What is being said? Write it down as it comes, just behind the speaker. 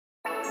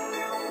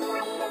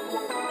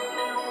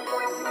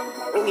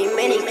We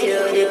many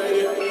killed it.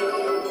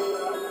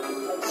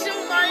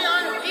 Shoot Myron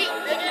on the beat,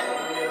 nigga.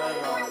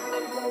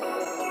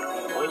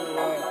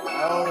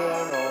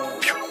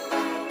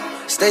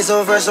 Stay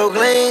so fresh, so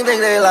clean, think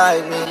they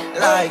like me.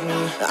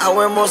 I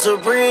wear more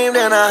Supreme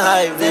than a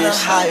hype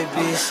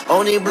beast.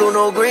 Only blue,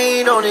 no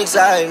green, don't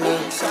excite me.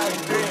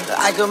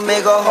 I could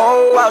make a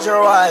hole out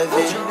your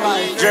wifey.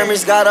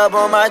 Jeremy's got up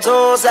on my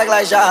toes, act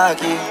like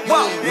Shocky.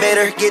 Made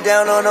her get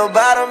down on the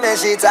bottom and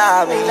she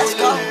tied me.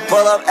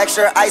 Pull up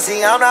extra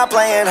icy, I'm not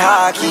playing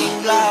hockey.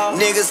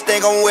 Niggas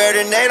think I'm weird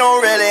and they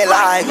don't really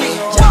like me.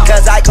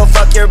 Cause I can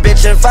fuck your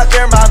bitch and fuck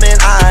your mom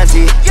and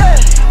auntie.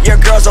 Your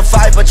girl's a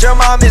 5, but your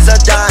mom is a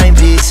dime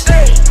piece.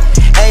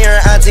 And your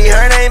auntie,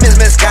 her name is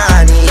Miss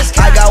Connie.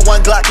 I got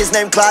one Glock, his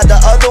name Clyde,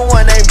 the other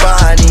one named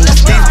Bonnie.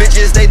 These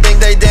bitches, they think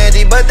they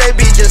dandy, but they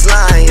be just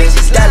lying.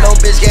 That little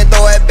bitch can't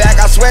throw it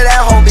back, I swear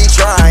that hoe be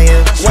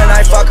trying. When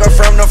I fuck her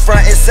from the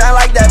front, it sound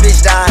like that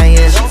bitch dying.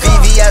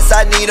 VVS,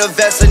 I need a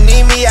vest, and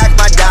need me act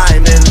my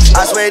diamond.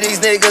 I swear these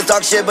niggas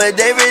talk shit, but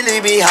they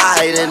really be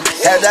hiding.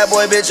 Had that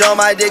boy bitch on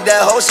my dick,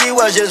 that hoe she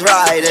was just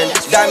riding.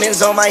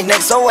 Diamonds on my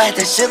neck, so wet,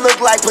 that shit look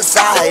like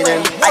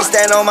Poseidon. I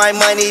stand on my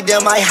money,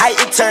 then my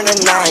height, it turn to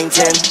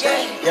 9'10".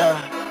 Yeah.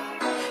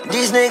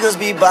 These niggas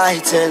be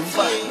biting.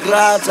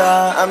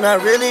 Grata, I'm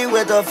not really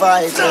with the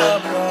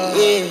fighter.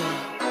 Yeah.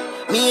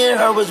 Me and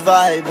her was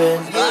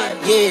vibing.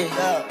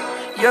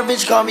 Yeah. Your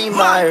bitch call me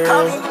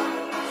Myron.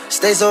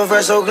 Stay so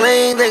fresh, so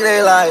clean, think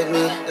they like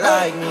me.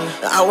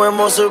 I wear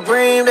more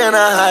Supreme than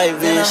a hype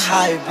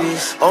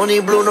beast. Only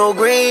blue, no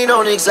green,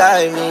 don't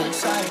excite me.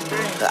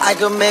 I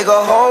could make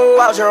a hole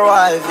out your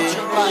wifey.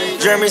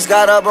 Jeremy's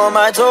got up on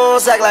my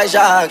toes, act like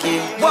Shocky.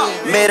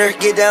 Made her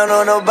get down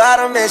on the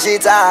bottom and she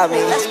tied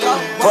me.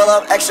 Pull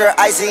up extra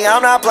icy,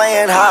 I'm not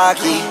playing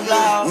hockey.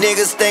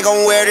 Niggas think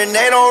I'm weird and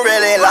they don't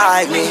really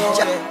like me.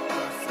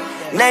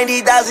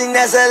 90,000,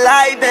 that's a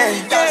lie,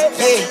 man.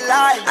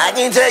 Yeah, I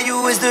can tell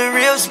you it's the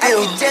real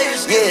spill.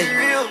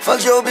 Yeah,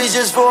 fuck your bitch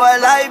just for a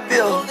light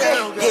bill.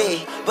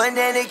 Yeah, but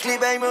then they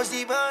clip ain't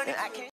mostly burning.